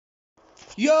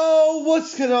Yo,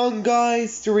 what's going on,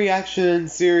 guys? The Reaction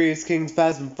Serious King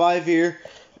 2005 here,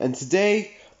 and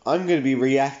today I'm going to be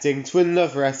reacting to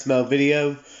another SML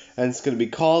video, and it's going to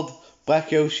be called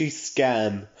Black Yoshi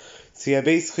Scam. So yeah,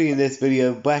 basically in this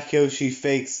video, Black Yoshi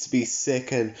fakes to be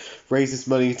sick and raises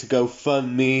money to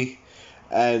GoFundMe,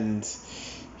 and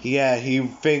yeah, he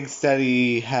thinks that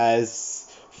he has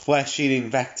flesh-eating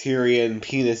bacteria and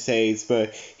penis AIDS,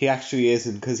 but he actually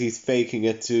isn't, because he's faking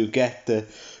it to get the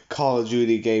Call of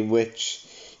Duty game, which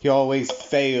he always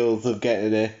fails of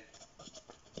getting it.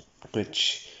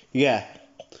 Which, yeah.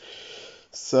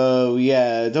 So,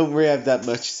 yeah, don't really have that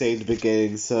much to say in the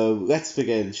beginning, so let's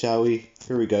begin, shall we?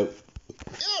 Here we go. You're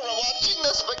watching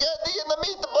the Spaghetti and the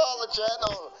Meatball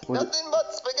channel. What? Nothing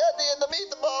but spaghetti and the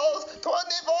meatballs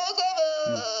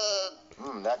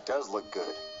 24/7. That does look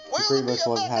good. You pretty much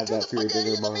want to have that for your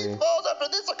dinner, Mario. Meatballs after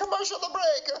this a commercial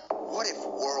break. What if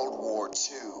World War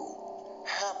II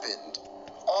happened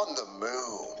on the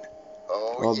moon?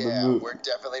 Oh On the yeah, moon. we're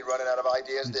definitely running out of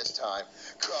ideas this time.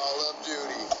 Call of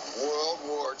Duty, World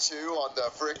War II on the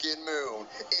frickin' moon.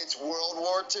 It's World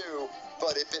War II,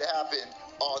 but if it happened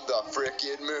on the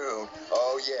frickin' moon,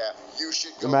 oh yeah, you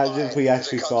should go Imagine buy if we it.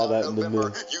 actually It comes saw out that in in the November.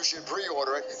 moon. You should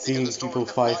pre-order it. Seeing because the people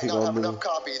store fighting might not on have the enough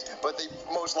moon. copies, but they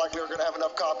most likely are going to have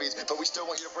enough copies. But we still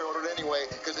want you to pre-order it anyway,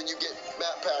 because then you get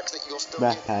map packs that you'll still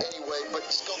Map get pack. anyway. But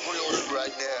just go pre-order it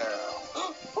right now.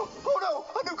 Oh no,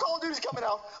 a new Call of Duty's coming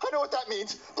out. I know what that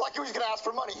means. Black Yoshi's gonna ask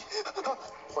for money.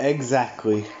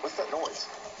 Exactly. What's that noise?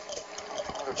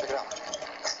 I'll go check it out.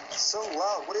 It's so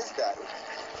loud. What is that?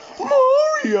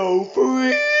 Mario,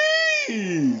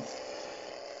 please!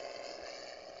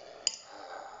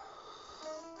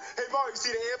 Hey, Mario, you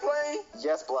see the airplane?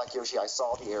 Yes, Black Yoshi, I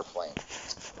saw the airplane.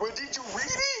 Well, did you read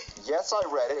it? Yes, I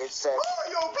read it. It said...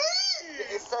 Mario, please!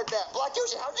 It said that. Black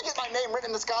Yoshi, how'd you get my name written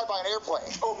in the sky by an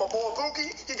airplane? Oh, my boy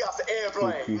Pookie, he got the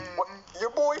airplane. Pookie. What? Your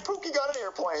boy Pookie got an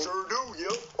airplane? Sure do, yeah.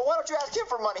 Well, why don't you ask him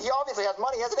for money? He obviously has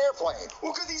money. He has an airplane.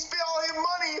 Well, because he spent all his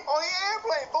money on the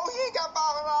airplane, boy. He ain't got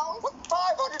 $500. What,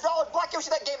 $500? Black Yoshi,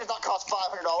 that game does not cost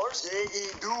 $500. Yeah,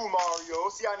 it do, Mario.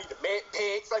 See, I need the med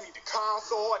packs, I need the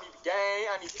console, I need the game,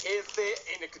 I need the headset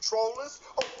and the controllers.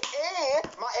 Oh, and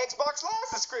my Xbox Live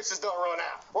subscriptions don't run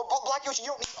out. Well, Black Yoshi, you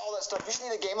don't need all that stuff. You just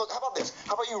need a game. Look, how about this?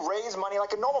 How about you raise money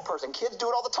like a normal person? Kids do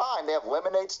it all the time. They have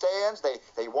lemonade stands. They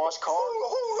wash cars.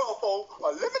 Hold up, folks. A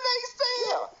lemonade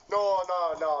stand? Yeah. No,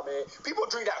 man. People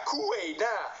drink that Kool-Aid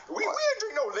now. We don't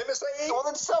drink no lemonade. Well,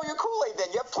 then sell your Kool-Aid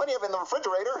then. You have plenty of it in the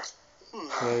refrigerator.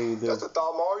 Yeah, you do. That's a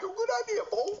thought, Mario. Good idea,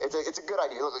 folks. It's a good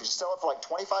idea. Look, just sell it for like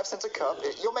 25 cents a cup.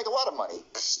 You'll make a lot of money.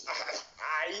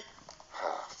 Aight.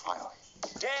 Finally.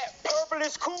 That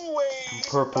purplish Kool-Aid.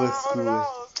 Purplish Kool-Aid.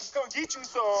 Gonna get you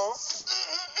some.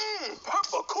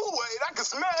 Purple Kool-Aid. I can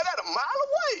smell that a mile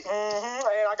away.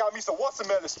 And I got me some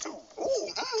watermelons too. Ooh,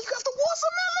 you got the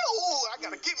watermelon? Ooh, I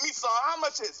gotta get me some. How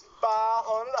much is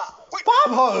 $500? Wait,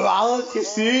 $500? You what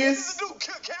serious? does it do?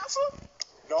 Kill cancer?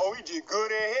 No, he did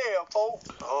good in hell, folks.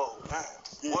 Oh, man.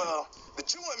 Yeah. Well, the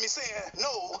Jew in me saying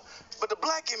no, but the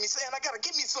black in me saying I gotta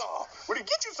get me some. Well, to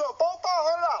get you some,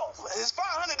 $500. It's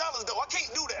 $500 though. I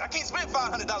can't do that. I can't spend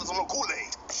 $500 on no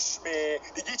Kool-Aid. Man,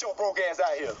 to get your broke ass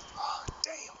out here.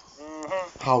 Damn.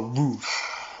 How rude.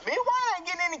 Man, why I ain't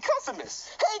getting any customers?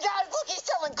 Hey guys, look, he's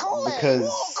selling Kool-Aid. Because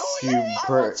Whoa, you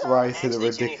Kool-Aid. rise to the Actually, Junior,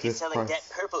 ridiculous he's selling price. that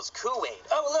purple's Kool-Aid.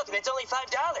 Oh, look, and it's only $5.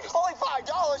 Only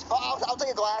 $5. I'll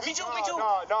take a glass. Me too.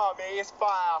 No, man, it's $500.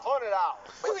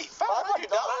 Wait,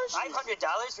 $500?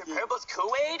 $500 for purple's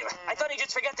Kool-Aid? I thought he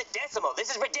just forgot the decimal.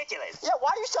 This is ridiculous. Yeah, why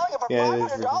are you selling it for Yeah, it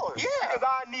is $500? Because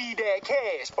I need that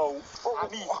cash, folks. I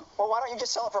need it. Well, why don't you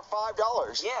just sell it for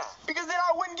 $5? Yeah. Because then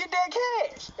I wouldn't get that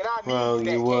cash. And I need Well, that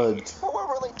you cash. would. Well, we're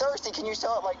really thirsty. Can you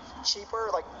sell it like cheaper,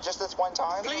 like just this one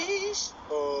time? Please?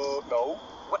 No.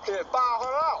 What? It's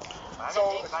 $500. I'm So,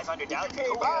 not paying $500 if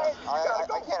you for can't buy it, Kool-Aid. you gotta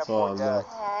go. I can't Oh, afford no. that.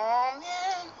 Aw,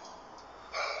 man.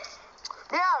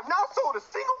 Man, I have not sold a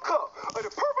single cup of the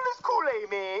purplest Kool-Aid,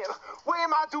 man. What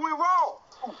am I doing wrong?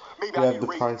 Ooh, maybe You I have need the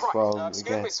to raise price the price. wrong Excuse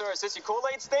again. me, sir. Is this your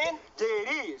Kool-Aid stand? Yeah,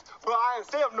 it is. But I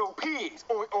ain't sell no pigs.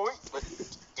 Oink,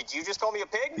 oink. Did you just call me a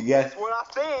pig? Yes. That's what I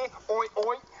said. Oink,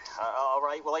 oink. All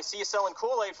right. Well, I see you selling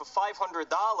Kool-Aid for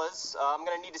 $500. I'm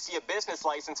gonna need to see a business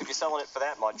license if you're selling it for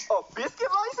that much. A biscuit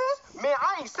license? Man,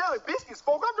 I ain't selling biscuits,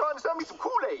 folks. I'm trying to sell me some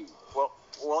Kool-Aid.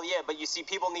 Well, yeah, but you see,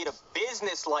 people need a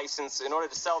business license in order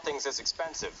to sell things this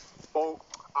expensive. Folks,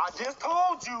 I just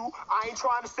told you I ain't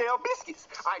trying to sell biscuits.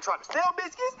 I ain't trying to sell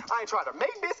biscuits. I ain't trying to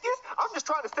make biscuits. I'm just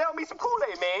trying to sell me some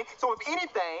Kool-Aid, man. So if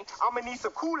anything, I'm gonna need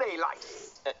some Kool-Aid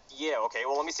license. Yeah. Okay.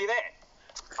 Well, let me see that.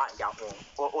 I ain't got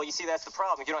one. Well, you see, that's the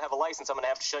problem. If you don't have a license, I'm gonna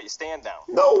have to shut your stand down.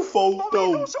 No, folks, Man,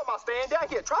 no. don't shut my stand down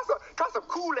here. Try some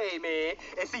Kool-Aid, man.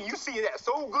 And see, you see that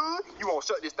so good, you won't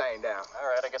shut this thing down. All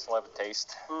right, I guess I'll have a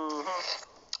taste. Mm-hmm.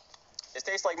 It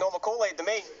tastes like normal Kool-Aid to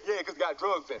me. Yeah, because it got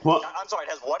drugs in it. What? I'm sorry, it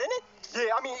has what in it?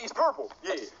 Yeah, I mean, it's purple.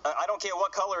 Yeah. I don't care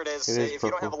what color it is. It is If you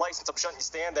don't purple. have a license, I'm shutting your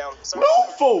stand down. Sorry.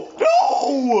 No, folks,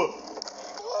 no!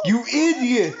 You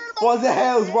idiot! What the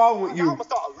hell is wrong with I'm you? gonna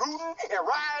start looting and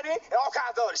rioting and all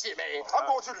kinds of other shit, man. I'm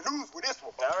going to the news with this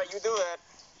one. All right, you do that.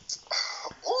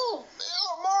 Ooh,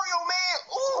 Mario, man.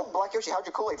 Ooh. Black Yoshi, how'd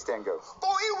your Kool-Aid stand go?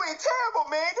 Boy, it went terrible,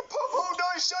 man. The Popo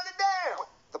done shut it down.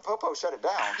 The Popo shut it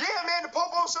down. Yeah, man, the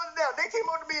Popo shut it down. They came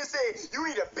up to me and said, you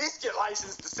need a biscuit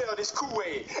license to sell this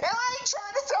Kool-Aid. And I ain't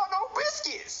trying to sell no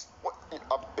biscuits. What?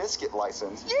 A biscuit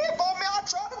license? Yeah, boy, man, I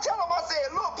tried to tell them. I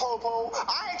said, look, Popo,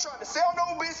 I ain't trying to sell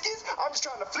no biscuits. I'm just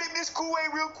trying to flip this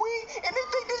Kool-Aid real quick, and they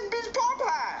think this bitch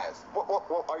Popeyes.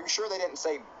 Well, are you sure they didn't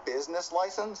say business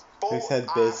license? Boy, They said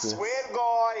business. I swear to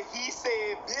God, he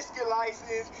said biscuit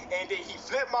license, and then he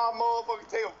flipped my motherfucking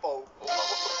tail, folks.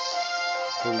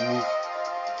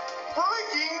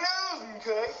 Breaking news,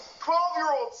 okay?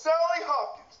 12-year-old Sally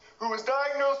Hopkins, who was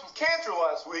diagnosed with cancer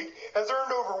last week, has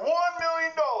earned over $1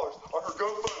 million on her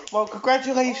GoFundMe. Well,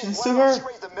 congratulations to Wow, she her.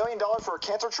 raised $1 million for a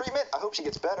cancer treatment? I hope she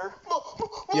gets better.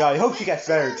 Yeah, I hope she gets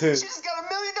better too. She just got $1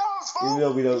 million, folks. Even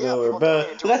though we don't Yeah, know her, people but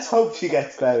donate to let's her. hope she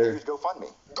gets better. Use GoFundMe.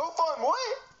 Go fund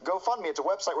what? GoFundMe, it's a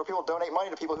website where people donate money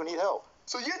to people who need help.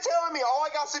 So you're telling me all I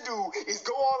got to do is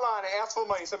go online and ask for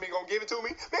money, somebody gonna give it to me?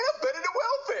 Man, that's better than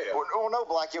welfare. Oh no,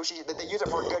 Black Yoshi, they use it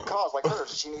for a good cause, like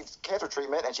hers. She needs cancer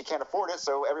treatment and she can't afford it,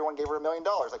 so everyone gave her $1 million.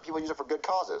 Like, people use it for good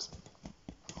causes.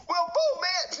 Well, boy,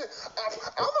 man,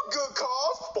 I'm a good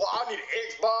cause. Boy, I need an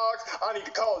Xbox. I need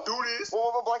to Call of Duty.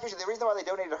 Well, Black Yoshi, the reason why they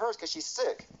donated to her is because she's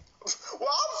sick. Well,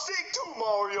 I'm sick too,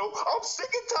 Mario. I'm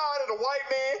sick and tired of the white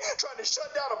man trying to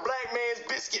shut down a black man's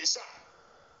biscuit shop.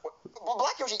 Well,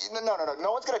 Black Yoshi, no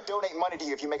one's gonna donate money to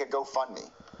you if you make a GoFundMe.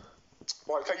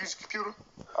 Mario, can I use the computer?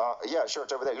 Yeah, sure,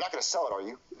 it's over there. You're not gonna sell it, are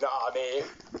you? Nah, man.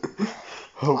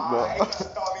 Hope I not. gotta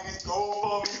start me this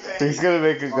GoFundMe page. He's gonna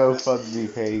make a GoFundMe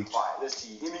page. All right, let's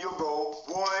see. Give me your goal.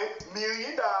 $1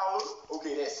 million.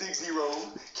 Okay, that's 6 zeros.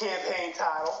 Campaign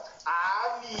title.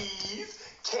 I need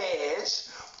cash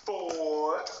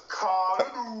for Call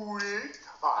of Duty.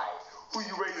 All right, who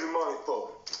you raising money for?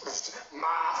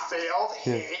 Myself.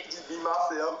 Yeah. Just be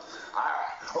myself. All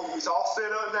right. Oh, it's all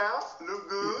set up now. Look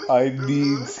good. I Look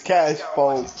needs good. cash Got for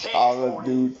all this cash Call of for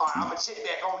Duty. you. All right, I'm gonna check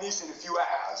back on this in a few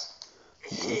hours.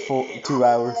 2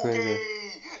 hours Okay, later.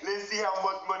 let's see how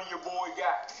much money your boy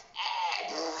got.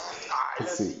 Alright,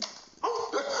 let's see.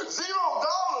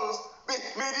 $0?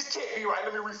 Man, this can't be right.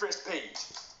 Let me refresh the page.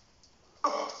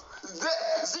 $0?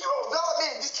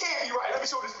 Man, this can't be right. Let me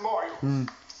show this to Mario.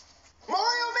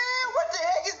 Mario, man, what the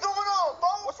heck is going on,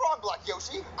 folks? What's wrong, Black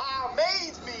Yoshi? I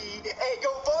made me a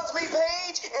GoFundMe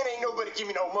page, and ain't nobody give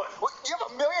me no money. What, you have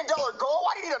 $1 million goal?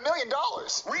 Why do you need $1 million?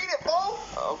 Read it, folks.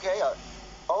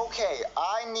 Okay,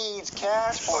 I needs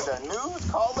cash for the new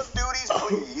Call of Duties,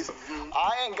 please.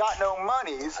 I ain't got no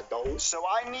monies, I don't. so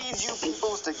I need you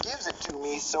peoples to gives it to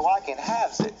me so I can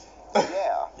have it.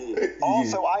 Yeah.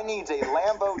 Also, I needs a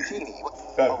Lamborghini.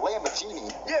 A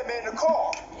Lamborghini. Yeah, man, the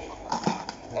car.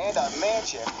 And a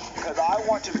mansion, because I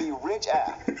want to be rich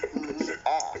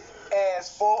As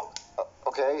for...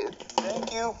 Okay,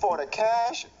 thank you for the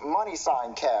cash, money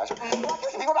sign cash. Black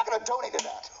Yoshi, people are not going to donate to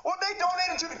that. Well, they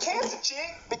donated to the cancer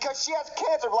chick. Because she has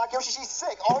cancer, Black Yoshi, she's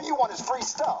sick. All you want is free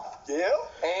stuff. Yeah,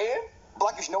 and?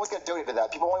 Black Yoshi, no one's going to donate to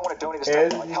that. People only want to donate to stuff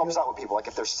that like, helps out with people, like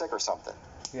if they're sick or something.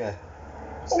 Yeah.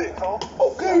 Sick, huh? Yeah,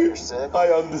 Okay. you're sick. I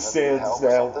understand Help or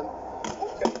now. something.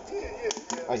 Okay,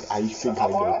 yeah. I think I I'll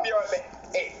know. be right back.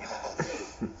 Hey.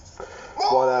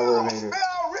 1 hour Mario, later. Man,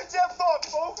 I'm rich as fuck,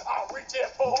 folks. I'm rich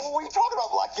as fuck. What are you talking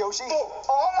about, Black Yoshi? Folks,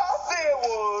 all I said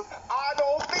was, I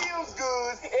don't feel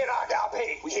good, and I got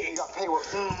paid. You got paid what?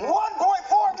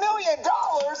 $1.4 million?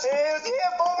 Hell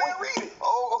yeah, folks, man, read it.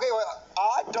 Oh, okay, well,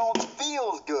 I don't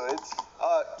feel good.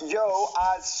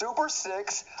 I super sick.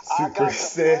 I Super got the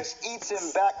sick. flesh eats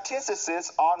and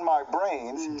bacticisis on my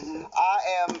brains. I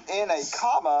am in a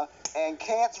coma and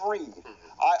can't read.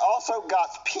 I also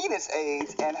got penis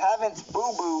AIDS and haven't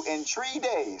boo-boo in 3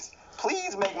 days.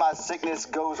 Please make my sickness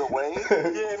goes away.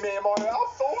 Yeah, man, Mario, I'm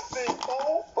so sick,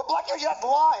 folks. But Black Yoshi, that's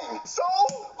lying. So?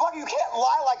 Black, you can't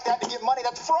lie like that to get money.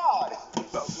 That's fraud.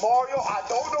 Mario, I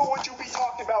don't know what you be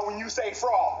talking about when you say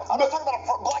fraud. I'm not talking about a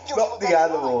fraud. Black Yoshi. Not the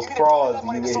that's animal, lying. You need fraud, to donate that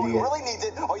money you to someone who idiot. really needs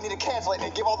it, or you need to cancel it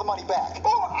and give all the money back. Boy,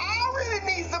 I really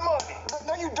need the money.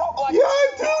 No, you don't, Black Yeah,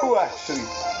 Yoshi. I do actually.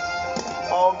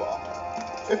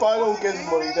 If I don't get the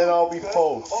money, then I'll be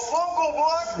full. A local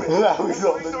blacksmith That was has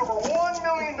not raised the- over $1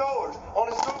 million on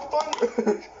his GoFundMe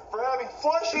page for having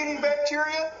flesh-eating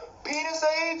bacteria, penis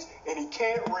AIDS, and he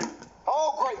can't read.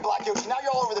 Oh, great, Black Yoshi. Now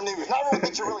you're all over the news. Now everyone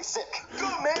thinks you're really sick.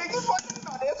 Good, man. Get fucking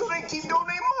out there so they keep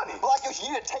donating money. Black Yoshi,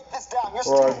 you need to take this down. You're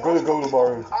Alright, stealing I'm gonna go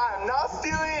tomorrow. I am not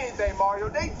stealing anything, Mario.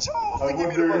 They chose to I give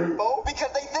me the wonder- money, Bo.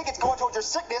 because they think it's going towards your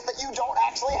sickness that you don't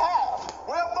actually have.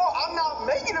 Well, Bo, I'm not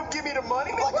making them give me the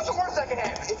money. Man, what's the worst that can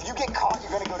happen? If you get caught, you're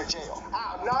going to go to jail.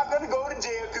 I'm not going to go to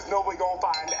jail because nobody going to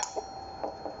find out.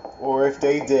 Or if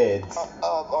they did.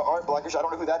 All right, Black Yoshi, I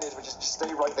don't know who that is, but just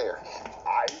stay right there.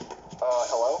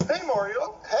 Hello? Hey,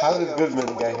 Mario. Hey, How did Goodman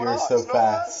what's get going here on? so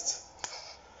fast?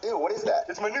 Ew, what is that?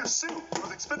 It's my new suit. It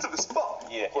was expensive as fuck.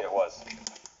 Yeah, it was.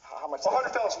 How much?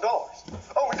 $100,000.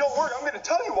 Oh, and don't worry. I'm going to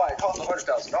tell you why it cost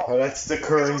 $100,000. Oh, that's the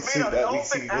current suit that we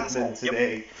see Goodman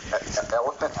today.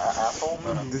 Elephant asshole?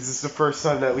 This is the first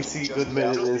time that we see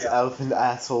Goodman in his elephant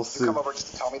asshole You suit. come over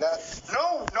just to tell me that?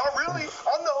 No, not really.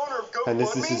 I'm the owner of GoFundMe. And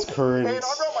this is his current and I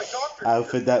brought my doctor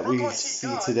outfit that we Brooklyn see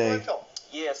T. today. Guy.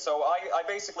 Yeah, so I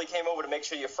basically came over to make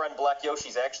sure your friend Black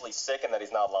Yoshi's actually sick and that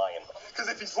he's not lying. Because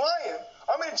if he's lying,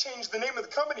 I'm going to change the name of the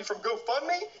company from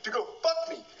GoFundMe to Go Fuck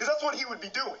Me. Because that's what he would be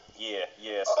doing. Yeah.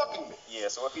 Fucking me. Yeah,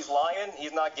 so if he's lying,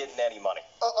 he's not getting any money.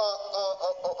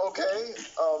 Okay.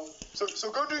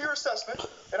 So go do your assessment,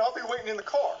 and I'll be waiting in the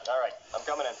car. All right, I'm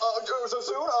coming in. So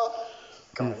soon?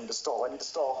 God, I need to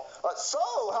stall. So,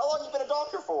 how long you been a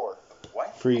doctor for?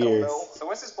 What? 3 years. So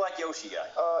where's this Black Yoshi guy?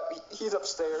 He's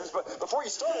upstairs. But before you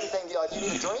start anything, do you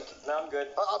need a drink? No, I'm good.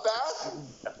 A bath?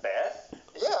 A bath?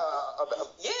 Yeah, a bath.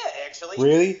 Yeah, actually.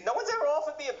 Really? No one's ever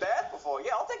offered me a bath before.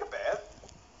 Yeah, I'll take a bath.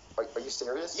 Are you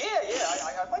serious? Yeah,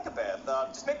 I'd like a bath.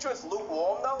 Just make sure it's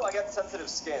lukewarm, though. I got sensitive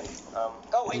skin.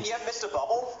 Oh, and you have Mr.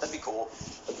 Bubble? That'd be cool.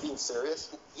 Are you being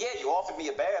serious? Yeah, you offered me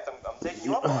a bath. I'm taking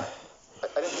you up on it. I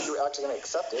didn't think you were actually going to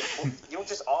accept it. You don't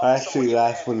just offer I actually someone your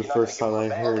laughed bath when if the you're not first gonna time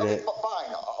give I them a bath. heard it.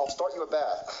 Fine, I'll start you a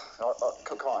bath.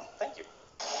 Come on. Thank you.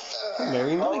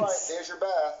 Very All right, nice. there's your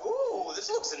bath. Ooh, this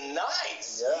looks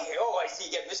nice. Yeah. Oh, I see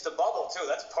you get Mr. Bubble, too.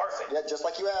 That's perfect. Yeah, just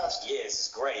like you asked. Yeah, this is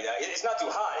great. It's not too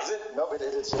hot, is it? Nope,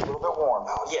 it's a little bit warm.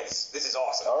 Oh, yes. This is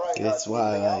awesome. All right. That's why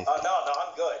I like. No,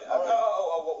 I'm good. All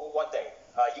right. One thing.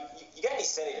 You got any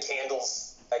scented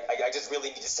candles? I just really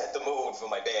need to set the mood for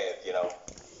my bath, you know?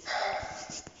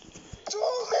 $2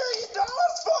 million,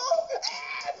 fool!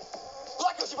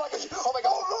 Black Yoshi. Oh my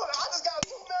God. Oh, look, I just got $2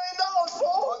 million,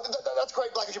 fool! That's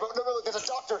great, Black Yoshi. But no, there's a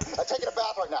doctor taking a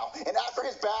bath right now. And after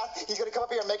his bath, he's going to come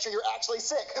up here and make sure you're actually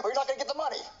sick, or you're not going to get the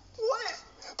money. What?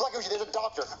 Black Yoshi, there's a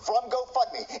doctor from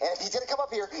GoFundMe. And if he's going to come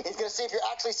up here, he's going to see if you're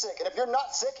actually sick. And if you're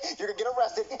not sick, you're going to get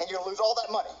arrested, and you're going to lose all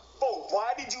that money. Fool,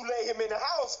 why did you lay him in the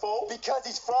house, fool? Because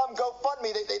he's from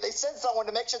GoFundMe. They send someone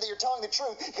to make sure that you're telling the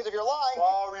truth. Because if you're lying...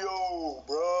 Mario,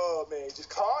 bruh, man, just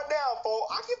calm down, fool.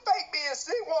 I can fake being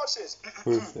sick. Watch this.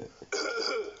 Who's it?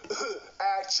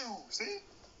 I choose, see?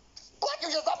 Black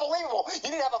Yoshi, that's unbelievable. You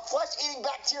need to have a flesh-eating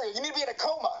bacteria. You need to be in a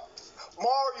coma.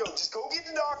 Mario, just go get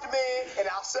the doctor, man, and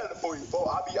I'll settle it for you, fool.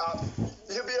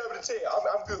 He'll be able to tell.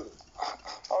 I'm good.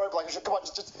 All right, Black Yoshi, come on.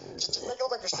 Just make it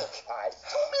look like you're sick. All right. $2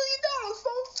 million,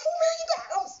 fool. $2 million.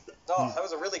 Oh, that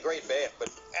was a really great bath, but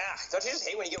don't you just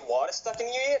hate when you get water stuck in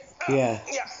your ear? Yeah.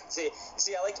 Yeah. See,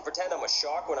 I like to pretend I'm a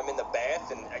shark when I'm in the bath,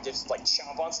 and I just like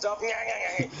chomp on stuff. And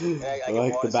I I get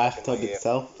like water the stuck in my bathtub ear.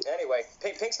 itself. Anyway,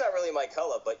 pink's not really my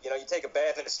color, but you take a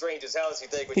bath in a stranger's house, you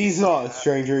think. He's not a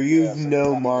stranger. You've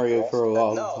known Mario for a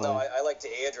long No, time. I like to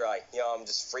air dry. I'm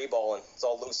just free balling. It's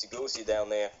all loosey goosey down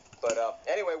there. But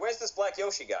anyway, where's this Black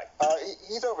Yoshi guy?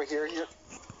 He's over here.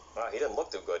 He doesn't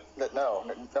look too good. No,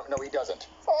 he doesn't.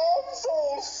 I'm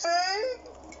so sick.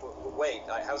 Wait,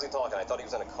 how's he talking? I thought he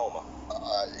was in a coma.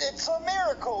 It's a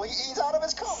miracle. He's out of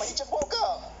his coma. He just woke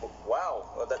up. Wow,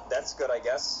 well, that's good, I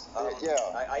guess. Yeah.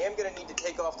 I am going to need to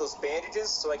take off those bandages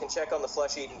so I can check on the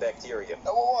flesh-eating bacteria.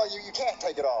 Well, you can't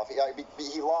take it off.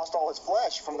 He lost all his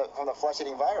flesh from the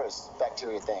flesh-eating virus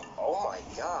bacteria thing. Oh, my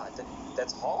God.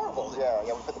 That's horrible. Yeah,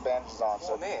 we put the bandages on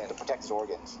Oh, man. to protect his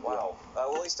organs. Wow.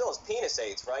 Well, he still has penis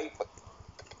AIDS, right?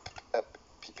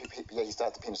 Yeah, he still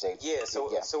has the penis AIDS. Yeah,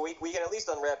 so we can at least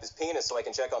unwrap his penis so I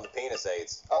can check on the penis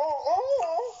AIDS.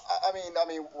 I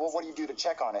mean, what do you do to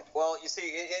check on it? Well, you see,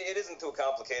 it isn't too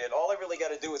complicated. All I really got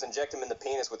to do is inject him in the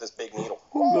penis with this big needle.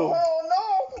 Oh, no.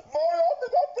 no. Mario, I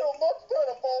think I feel much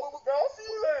better, fool. I'll see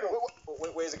you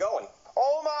later. Where's it going?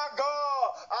 Oh, my God.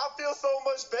 I feel so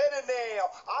much better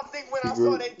now. I think when I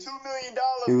saw that $2 million,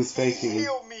 He was faking it.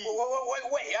 healed me.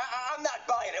 Wait, I'm not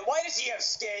buying it. Why does he have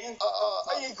skin?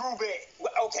 He grew back.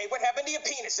 Okay, what happened to your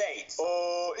penis AIDS?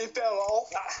 It fell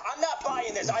off. I'm not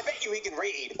buying this. I bet you he can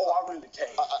read. Oh, I really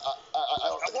can't.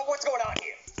 What's going on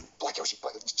here?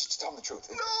 Just tell him the truth.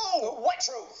 No! What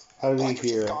truth? How did he Black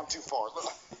Yoshi's hear it? gone too far.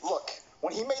 Look,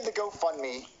 when he made the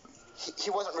GoFundMe,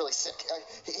 he wasn't really sick.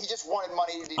 He just wanted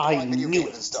money to buy video knew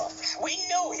games and stuff. We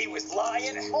knew he was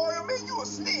lying. Mario, man, you a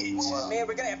snitch. Man,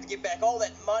 we're gonna have to get back all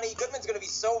that money. Goodman's gonna be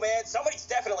so mad. Somebody's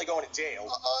definitely going to jail.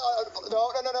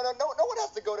 No one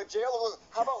has to go to jail.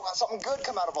 How about something good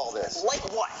come out of all this? Like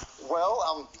what?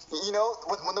 Well, you know,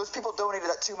 when those people donated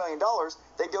that $2 million,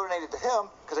 they donated to him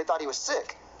because they thought he was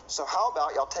sick. So how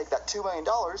about y'all take that $2 million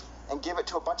and give it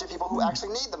to a bunch of people who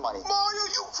actually need the money? Mario,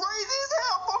 you crazy as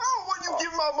hell. I don't want you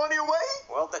giving my money away.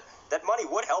 Well, that money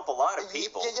would help a lot of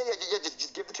people. Yeah.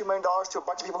 Just give the $2 million to a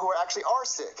bunch of people who actually are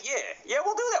sick. Yeah,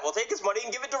 we'll do that. We'll take his money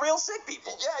and give it to real sick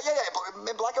people. Yeah.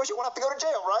 But Black Yoshi won't have to go to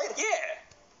jail, right?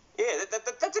 Yeah,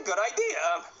 that's a good idea.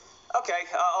 Okay,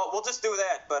 we'll just do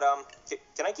that. But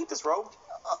can I keep this robe?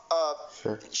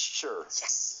 Sure.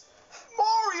 Yes.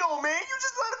 Mario, man, you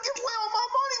just let him give away all my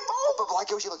money, bro. But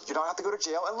Black Yoshi, look, you don't have to go to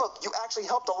jail. And look, you actually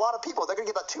helped a lot of people. They're going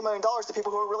to give that $2 million to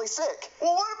people who are really sick.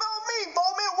 Well, what about me, Bo,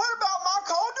 man? What about my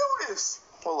Call of Duties?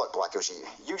 Well, look, Black Yoshi,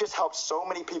 you just helped so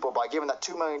many people by giving that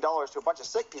 $2 million to a bunch of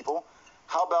sick people.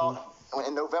 How about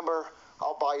in November,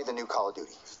 I'll buy you the new Call of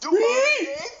Duty. You want the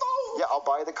game, Bo? Yeah, I'll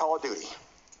buy you the Call of Duty.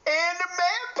 And the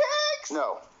Mad Pigs?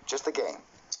 No, just the game.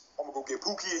 I'm going to go get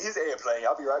Pookie in his airplane.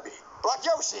 I'll be right back. Black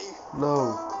Yoshi!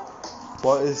 No.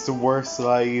 What is the worst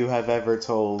lie you have ever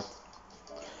told?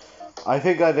 I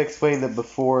think I've explained it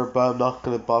before, but I'm not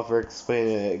going to bother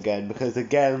explaining it again, because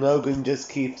again, Logan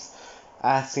just keeps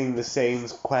asking the same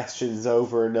questions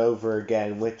over and over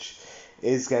again, which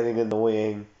is getting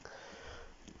annoying.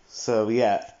 So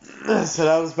yeah, so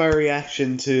that was my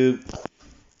reaction to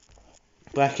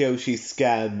Black Yoshi's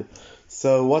scam.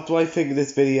 So what do I think of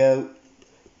this video?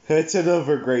 It's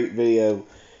another great video.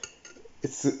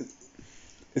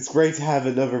 It's great to have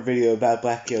another video about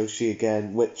Black Yoshi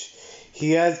again, which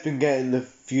he has been getting a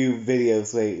few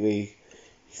videos lately.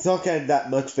 He's not getting that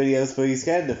much videos, but he's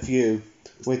getting a few,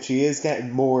 which he is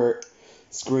getting more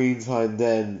screen time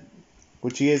than,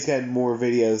 which he is getting more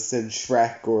videos than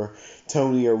Shrek or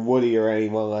Tony or Woody or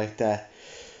anyone like that.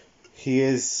 He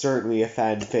is certainly a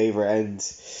fan favorite,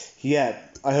 and yeah,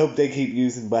 I hope they keep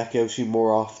using Black Yoshi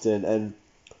more often, and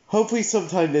hopefully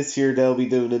sometime this year they'll be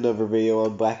doing another video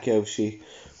on Black Yoshi,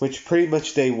 which pretty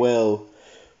much they will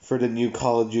for the new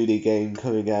Call of Duty game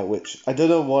coming out, which I don't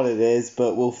know what it is,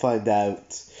 but we'll find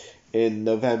out in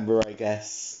November, I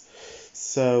guess.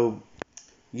 So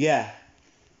yeah,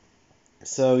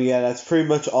 that's pretty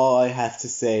much all I have to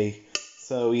say.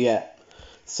 So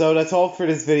that's all for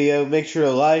this video. Make sure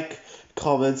to like,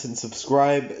 comment, and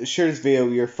subscribe. Share this video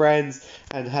with your friends,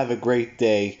 and have a great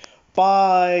day.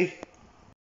 Bye!